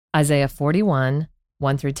Isaiah 41,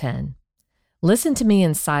 1 through 10. Listen to me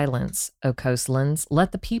in silence, O coastlands.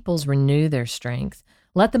 Let the peoples renew their strength.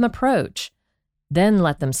 Let them approach. Then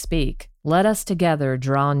let them speak. Let us together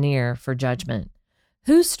draw near for judgment.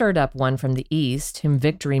 Who stirred up one from the east, whom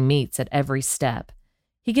victory meets at every step?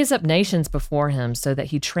 He gives up nations before him so that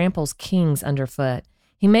he tramples kings underfoot.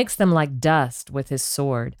 He makes them like dust with his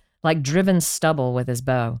sword, like driven stubble with his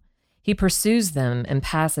bow. He pursues them and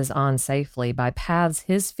passes on safely by paths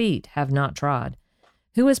his feet have not trod.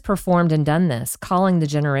 Who has performed and done this, calling the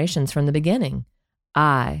generations from the beginning?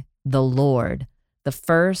 I, the Lord, the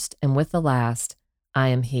first and with the last, I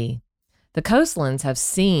am he. The coastlands have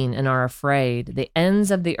seen and are afraid. The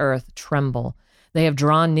ends of the earth tremble. They have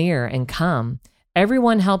drawn near and come.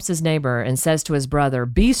 Everyone helps his neighbor and says to his brother,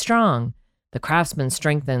 "Be strong." The craftsman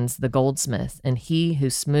strengthens the goldsmith, and he who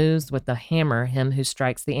smooths with the hammer him who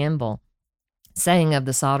strikes the anvil, saying of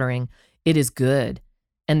the soldering, "It is good."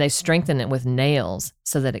 And they strengthen it with nails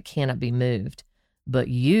so that it cannot be moved. But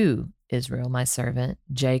you, Israel, my servant,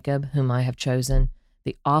 Jacob, whom I have chosen,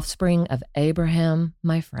 the offspring of Abraham,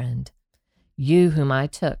 my friend, you whom I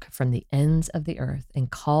took from the ends of the earth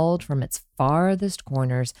and called from its farthest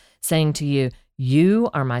corners, saying to you, "You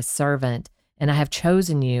are my servant, and I have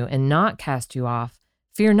chosen you and not cast you off.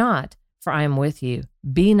 Fear not, for I am with you.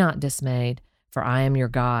 Be not dismayed, for I am your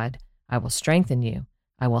God. I will strengthen you.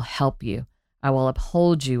 I will help you. I will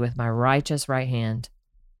uphold you with my righteous right hand."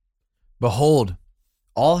 Behold,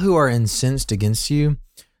 all who are incensed against you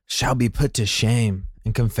shall be put to shame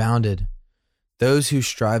and confounded. Those who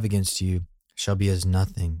strive against you shall be as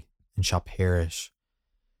nothing and shall perish.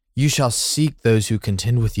 You shall seek those who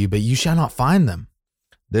contend with you, but you shall not find them.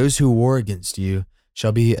 Those who war against you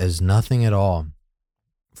shall be as nothing at all.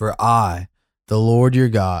 For I, the Lord your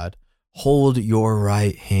God, hold your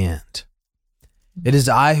right hand. It is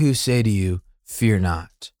I who say to you, fear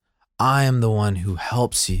not. I am the one who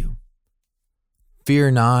helps you.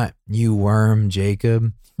 Fear not, you worm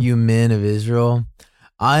Jacob, you men of Israel.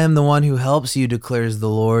 I am the one who helps you, declares the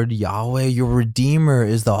Lord Yahweh. Your Redeemer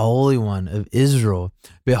is the Holy One of Israel.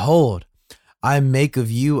 Behold, I make of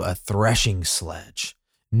you a threshing sledge,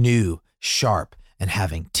 new, sharp, and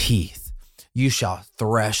having teeth. You shall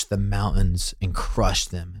thresh the mountains and crush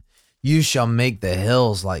them. You shall make the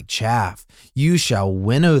hills like chaff. You shall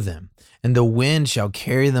winnow them, and the wind shall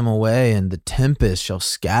carry them away, and the tempest shall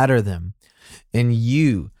scatter them. And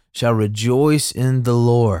you shall rejoice in the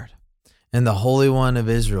Lord, and the Holy One of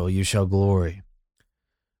Israel you shall glory.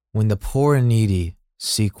 When the poor and needy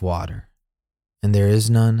seek water, and there is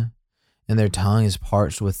none, and their tongue is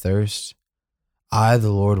parched with thirst, I,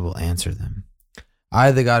 the Lord, will answer them.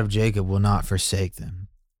 I, the God of Jacob, will not forsake them.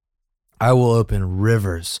 I will open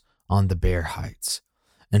rivers on the bare heights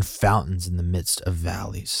and fountains in the midst of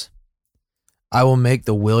valleys. I will make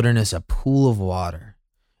the wilderness a pool of water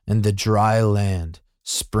and the dry land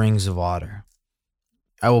springs of water.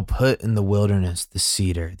 I will put in the wilderness the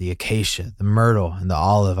cedar, the acacia, the myrtle, and the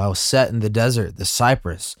olive. I will set in the desert the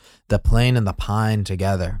cypress, the plane, and the pine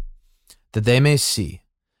together, that they may see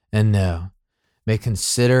and know, may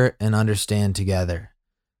consider and understand together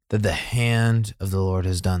that the hand of the Lord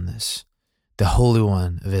has done this. The Holy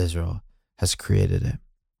One of Israel has created it.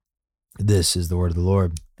 This is the word of the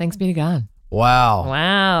Lord. Thanks be to God. Wow.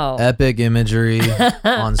 Wow. Epic imagery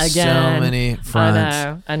on so many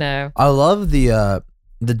fronts. I know. I love the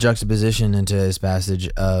juxtaposition into this passage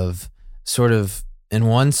of sort of, in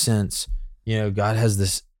one sense, God has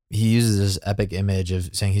this, he uses this epic image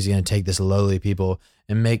of saying he's going to take this lowly people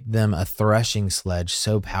and make them a threshing sledge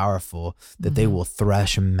so powerful that they will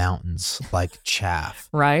thresh mountains like chaff.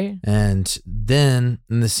 Right. And then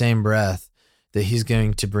in the same breath that he's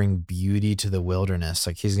going to bring beauty to the wilderness.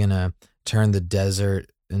 Like he's going to turn the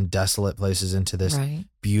desert and desolate places into this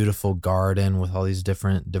beautiful garden with all these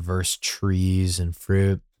different diverse trees and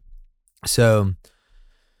fruit. So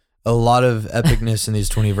a lot of epicness in these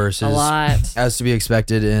 20 verses. A lot. As to be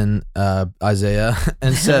expected in Isaiah.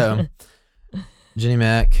 And so, Jenny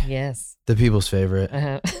Mac. Yes. The people's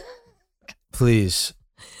favorite. Please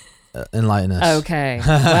enlighten us. Okay.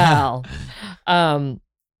 Well,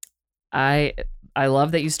 I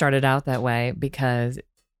love that you started out that way because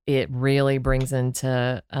it really brings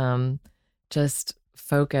into just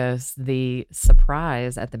focus the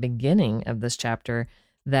surprise at the beginning of this chapter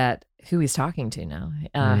that who he's talking to now.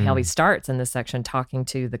 How he starts in this section talking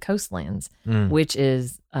to the coastlands, which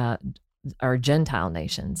is our Gentile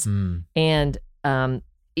nations. And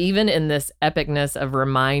even in this epicness of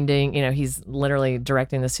reminding, he's literally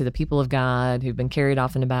directing this to the people of God who've been carried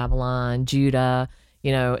off into Babylon, Judah,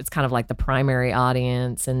 it's kind of like the primary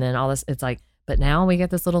audience. And then all this, it's like, But now we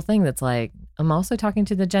get this little thing that's like, I'm also talking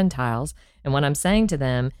to the Gentiles. And what I'm saying to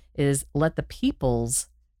them is let the peoples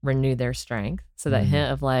renew their strength. So that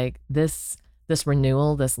hint of like this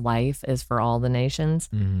renewal, this life is for all the nations.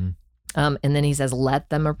 And then he says, let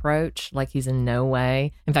them approach, like he's in no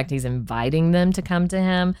way. In fact, he's inviting them to come to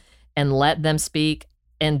him and let them speak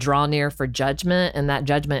and draw near for judgment. And that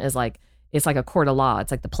judgment is like, it's like a court of law. It's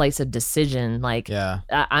like the place of decision. Like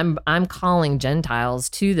I'm calling Gentiles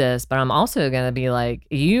to this, but I'm also going to be like,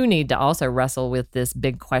 you need to also wrestle with this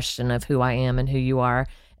big question of who I am and who you are,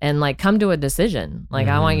 and like come to a decision. Like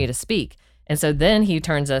I want you to speak. And so then he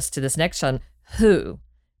turns us to this next one, who?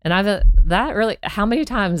 And how many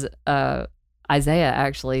times Isaiah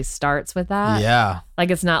actually starts with that? Yeah.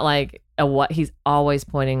 Like it's not like a what, he's always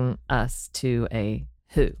pointing us to a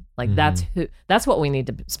who. Like that's what we need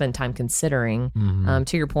to spend time considering.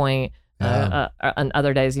 To your point, on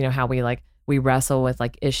other days, you know, how we wrestle with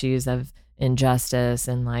like issues of injustice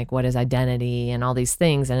and like what is identity and all these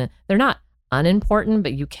things. And they're not unimportant,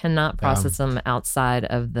 but you cannot process them outside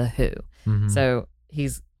of the who. So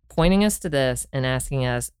he's pointing us to this and asking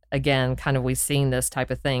us, again, kind of, we've seen this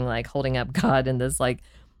type of thing, like holding up God in this like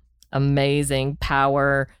amazing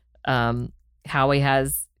power, how he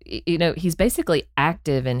has, you know, he's basically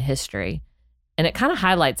active in history. And it kind of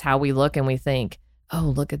highlights how we look and we think,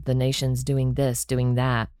 oh, look at the nations doing this, doing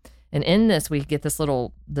that. And in this, we get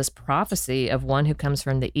this prophecy of one who comes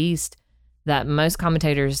from the east that most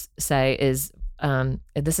commentators say is,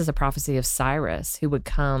 this is a prophecy of Cyrus, who would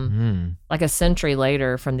come like a century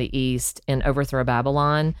later from the east and overthrow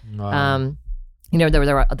Babylon. Wow. You know, there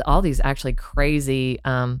were all these actually crazy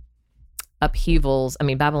upheavals. I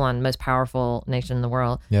mean, Babylon, the most powerful nation in the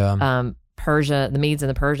world. Yeah. Persia, the Medes and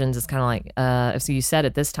the Persians is kind of like, if you said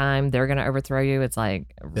at this time they're going to overthrow you, it's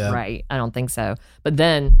like, right, I don't think so. But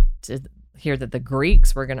then to hear that the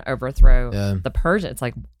Greeks were going to overthrow the Persians, it's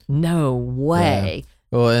like, no way. Yeah.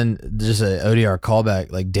 Well, and just an ODR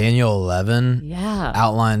callback, like Daniel 11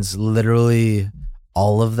 outlines literally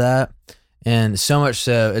all of that. And so much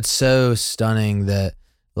so, it's so stunning that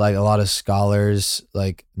like a lot of scholars,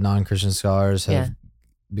 like non-Christian scholars, have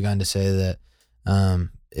begun to say that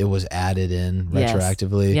it was added in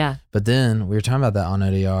retroactively. Yeah. But then we were talking about that on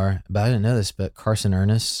ODR, but I didn't know this, but Carson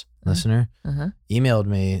Ernest, listener, emailed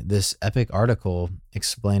me this epic article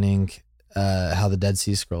explaining how the Dead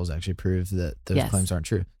Sea Scrolls actually prove that those claims aren't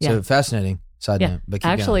true. So fascinating side note. But keep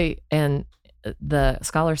actually, going. And the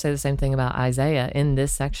scholars say the same thing about Isaiah in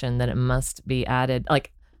this section, that it must be added.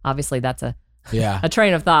 Like, obviously, that's a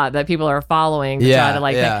train of thought that people are following to try to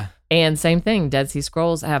like. And same thing, Dead Sea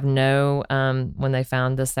Scrolls have no, when they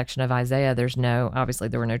found this section of Isaiah, obviously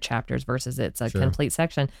there were no chapters, verses, it's a complete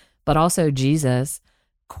section. But also Jesus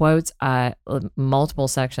quotes multiple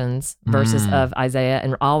sections, verses of Isaiah,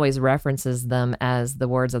 and always references them as the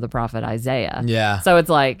words of the prophet Isaiah. Yeah. So it's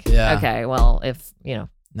like, okay, well, if, you know,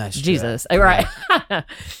 nice Jesus, right?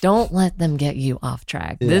 Don't let them get you off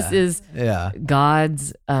track. Yeah. This is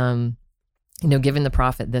God's, giving the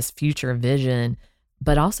prophet this future vision,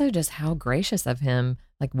 but also just how gracious of him.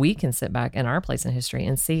 Like, we can sit back in our place in history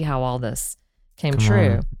and see how all this came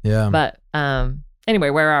true. Yeah. But anyway,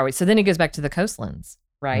 where are we? So then he goes back to the coastlands,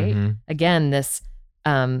 right? Again, this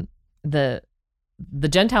the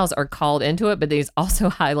Gentiles are called into it, but he's also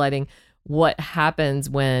highlighting what happens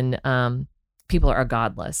when people are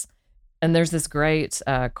godless. And there's this great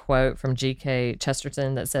quote from G.K.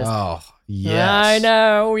 Chesterton that says, "Oh, yes, I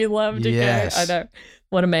know, we love G.K. Yes. I know,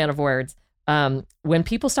 what a man of words. When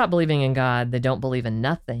people stop believing in God, they don't believe in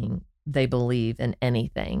nothing. They believe in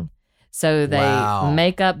anything. So they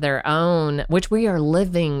make up their own, which we are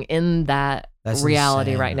living in that's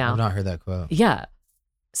reality insane. Right now. I've not heard that quote. Yeah.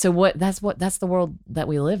 So that's the world that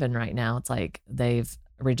we live in right now. It's like they've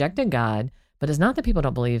rejected God, but it's not that people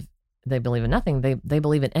don't believe. They believe in nothing. They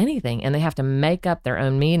believe in anything, and they have to make up their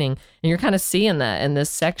own meaning. And you're kind of seeing that in this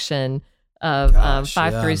section of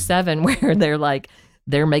 5 through 7, where they're like,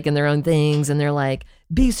 they're making their own things, and they're like,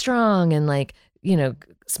 be strong, and like,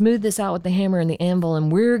 smooth this out with the hammer and the anvil,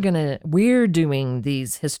 and we're doing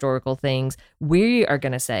these historical things. We are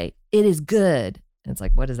gonna say it is good. And it's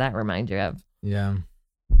like, what does that remind you of? Yeah.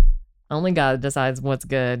 Only God decides what's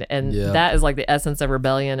good, and that is like the essence of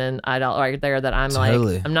rebellion and idol right there. That I'm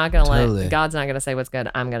like, I'm not gonna let God's not gonna say what's good.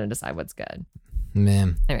 I'm gonna decide what's good.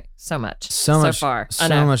 Man. Anyway, so much so far.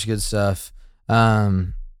 So much good stuff.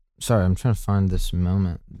 Sorry, I'm trying to find this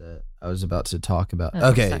moment that I was about to talk about.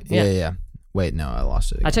 Okay, yeah. Wait, no, I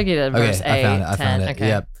lost it again. I took you to verse 8. I found it. Okay.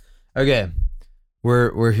 Yep. Okay,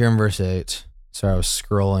 we're here in verse 8. Sorry, I was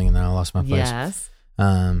scrolling and then I lost my place. Yes.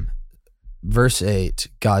 Verse 8,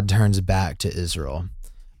 God turns back to Israel.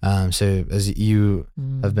 So as you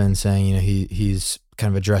have been saying, you know, he's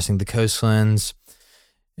kind of addressing the coastlands.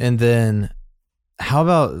 And then how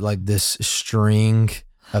about like this string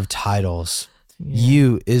of titles?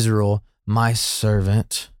 You, Israel, my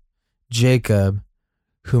servant, Jacob,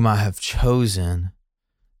 whom I have chosen,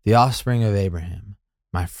 the offspring of Abraham,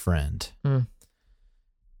 my friend.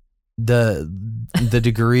 The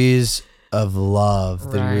degrees of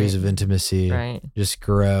love, the degrees of intimacy just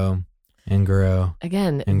grow and grow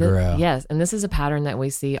again and grow. Yes, and this is a pattern that we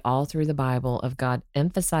see all through the Bible of God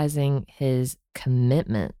emphasizing his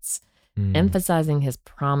commitments, emphasizing his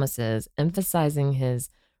promises, emphasizing his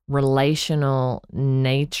relational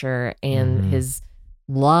nature and his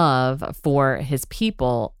love for his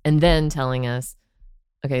people, and then telling us,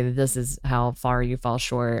 okay, this is how far you fall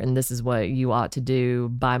short, and this is what you ought to do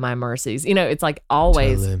by my mercies. You know, it's like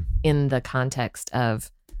always in the context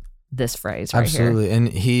of this phrase right Absolutely.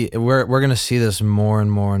 here. And we're going to see this more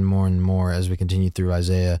and more and more and more as we continue through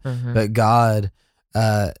Isaiah. But God,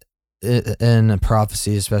 in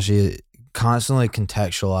prophecy especially, constantly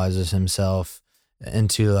contextualizes himself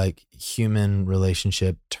into like human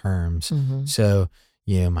relationship terms. So,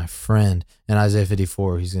 you know, my friend, in Isaiah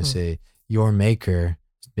 54, he's going to say, your maker,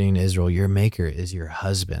 being Israel, your maker is your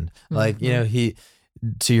husband. Like, you know,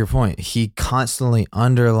 to your point, he constantly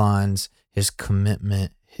underlines his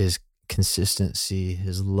commitment, his consistency,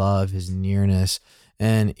 his love, his nearness,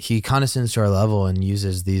 and he condescends to our level and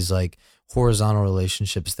uses these like horizontal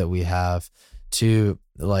relationships that we have to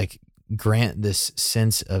like grant this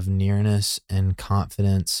sense of nearness and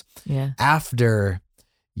confidence after,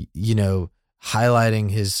 you know,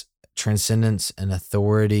 highlighting his transcendence and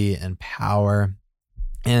authority and power.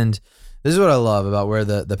 And this is what I love about where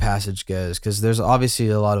the passage goes, because there's obviously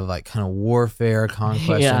a lot of like kind of warfare,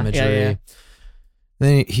 conquest imagery.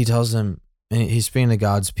 Then he tells them, and he's speaking to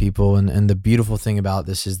God's people, and the beautiful thing about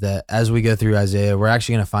this is that as we go through Isaiah, we're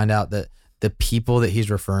actually going to find out that the people that he's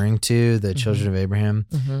referring to, the children of Abraham,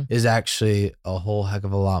 is actually a whole heck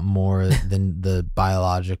of a lot more than the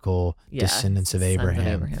biological descendants of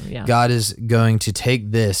Abraham. God is going to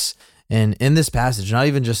take this, and in this passage, not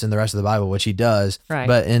even just in the rest of the Bible, which he does,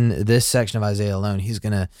 but in this section of Isaiah alone, he's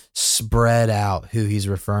going to spread out who he's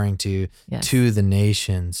referring to the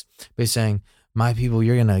nations by saying, my people,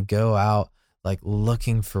 you're going to go out like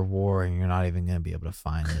looking for war, and you're not even going to be able to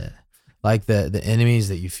find it. Like the enemies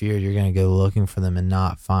that you feared, you're going to go looking for them and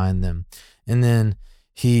not find them. And then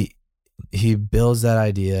he builds that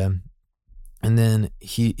idea, and then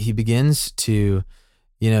he begins to,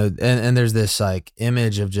 you know, and there's this like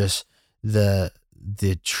image of just the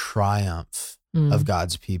triumph of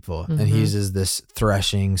God's people. And he uses this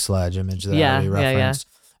threshing sledge image that I already referenced.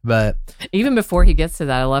 But even before he gets to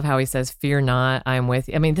that, I love how he says, fear not, I am with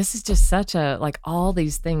you. I mean, this is just such a, like all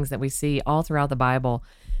these things that we see all throughout the Bible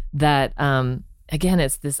that, again,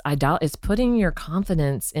 it's this it's putting your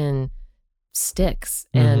confidence in sticks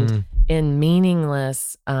and in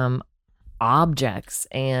meaningless objects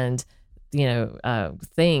and, you know,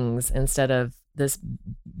 things, instead of this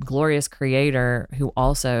glorious creator who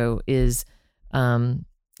also is,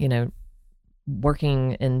 you know,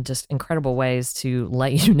 working in just incredible ways to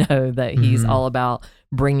let you know that he's all about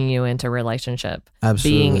bringing you into relationship,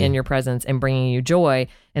 being in your presence and bringing you joy.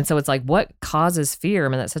 And so it's like, what causes fear? I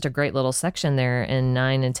mean, that's such a great little section there in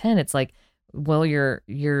 9 and 10. It's like, well,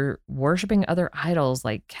 you're worshiping other idols,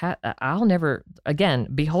 like I'll never again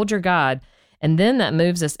behold your God. And then that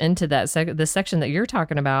moves us into that the section that you're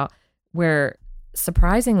talking about, where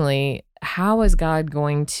surprisingly, how is God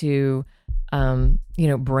going to you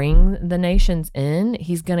know, bring the nations in?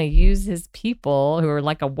 He's going to use his people who are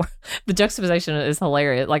like the juxtaposition is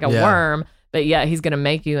hilarious, like a worm, but yeah, he's going to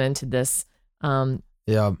make you into this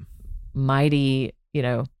mighty, you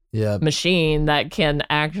know, machine that can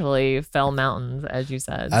actually fell mountains, as you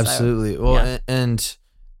said. Absolutely. So, well, and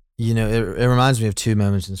you know, it reminds me of two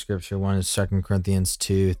moments in Scripture. One is 2 Corinthians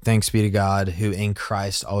 2. Thanks be to God who in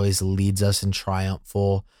Christ always leads us in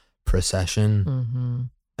triumphal procession.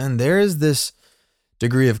 And there is this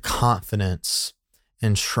degree of confidence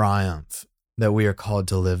and triumph that we are called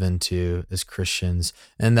to live into as Christians.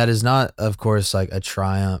 And that is not, of course, like a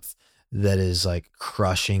triumph that is like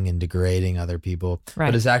crushing and degrading other people,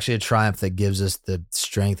 but it's actually a triumph that gives us the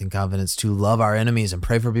strength and confidence to love our enemies and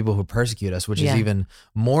pray for people who persecute us, which is even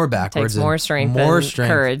more backwards. Takes more strength and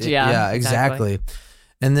courage. Yeah, exactly.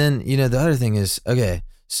 And then, you know, the other thing is, okay,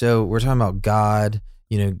 so we're talking about God,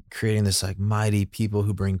 you know, creating this like mighty people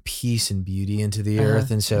who bring peace and beauty into the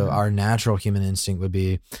earth. And so our natural human instinct would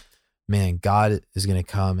be, man, God is going to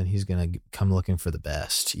come and he's going to come looking for the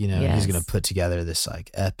best, you know, he's going to put together this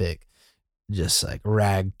like epic just like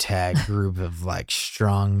ragtag group of like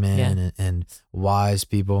strong men and wise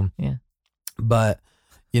people. Yeah. But,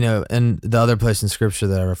 and the other place in scripture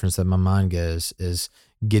that I referenced that my mind goes is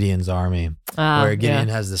Gideon's army, where Gideon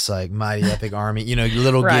has this like mighty epic army,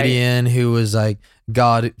 little Right. Gideon, who was like,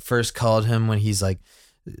 God first called him when he's like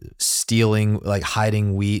stealing, like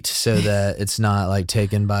hiding wheat so that it's not like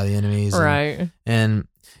taken by the enemies. Right. And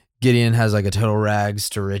Gideon has like a total rags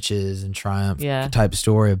to riches and triumph type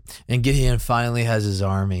story. And Gideon finally has his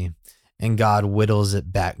army, and God whittles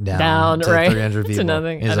it back down to right. 300 people. To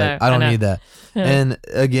nothing. He's like, I don't need that. And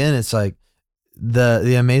again, it's like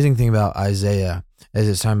the amazing thing about Isaiah is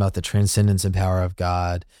it's talking about the transcendence and power of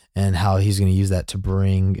God and how he's going to use that to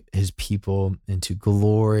bring his people into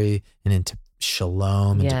glory and into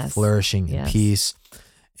shalom, into flourishing and peace.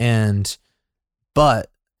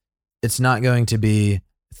 But it's not going to be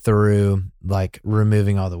through like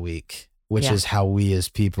removing all the weak, which is how we as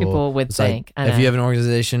people would think. Like, if you have an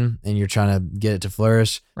organization and you're trying to get it to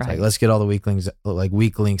flourish, it's like, let's get all the weak links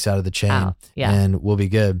out of the chain and we'll be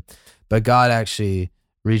good. But God actually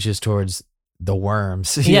reaches towards the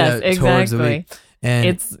worms, exactly. towards the weak.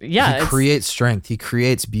 And he creates strength, he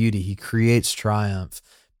creates beauty, he creates triumph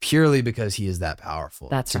purely because he is that powerful.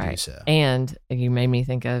 That's right. Do so. And you made me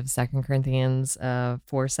think of 2 Corinthians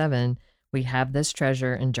 4:7. We have this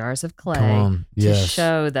treasure in jars of clay to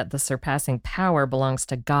show that the surpassing power belongs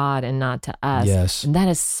to God and not to us. Yes. And that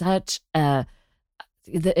is such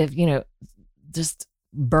just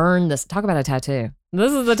burn this. Talk about a tattoo.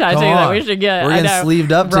 This is the tattoo that we should get. We're getting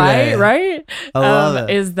sleeved up today. Right? I love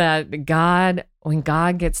it. Is that when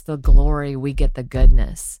God gets the glory, we get the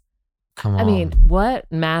goodness. Come on. I mean, what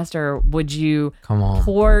master would you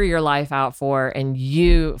pour your life out for and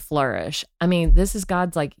you flourish? I mean, this is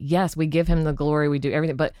God's like, yes, we give him the glory, we do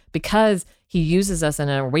everything, but because he uses us in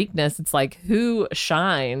our weakness, it's like, who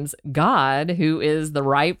shines? God, who is the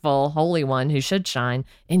rightful Holy One who should shine.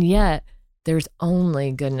 And yet there's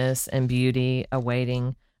only goodness and beauty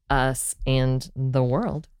awaiting us and the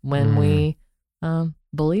world when we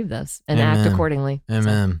believe this and act accordingly.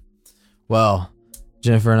 Amen. So. Well,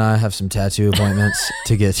 Jennifer and I have some tattoo appointments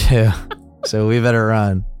to get to, so we better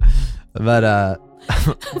run. But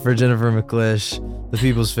for Jennifer McClish, the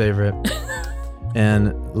people's favorite,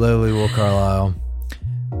 and lowly Will Carlisle,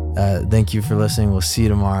 thank you for listening. We'll see you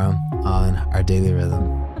tomorrow on Our Daily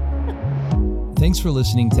Rhythm. Thanks for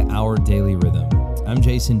listening to Our Daily Rhythm. I'm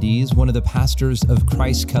Jason Dees, one of the pastors of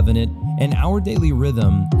Christ Covenant, and Our Daily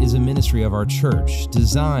Rhythm is a ministry of our church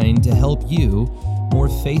designed to help you more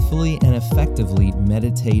faithfully and effectively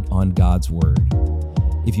meditate on God's Word.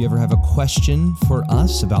 If you ever have a question for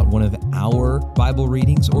us about one of our Bible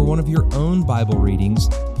readings or one of your own Bible readings,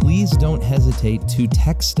 please don't hesitate to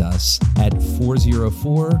text us at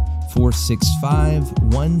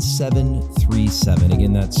 404-465-1737.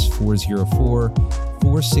 Again, that's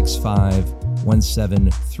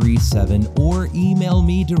 404-465-1737, or email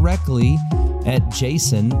me directly at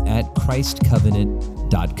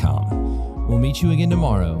jason@christcovenant.com. We'll meet you again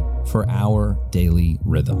tomorrow for Our Daily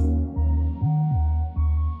Rhythm.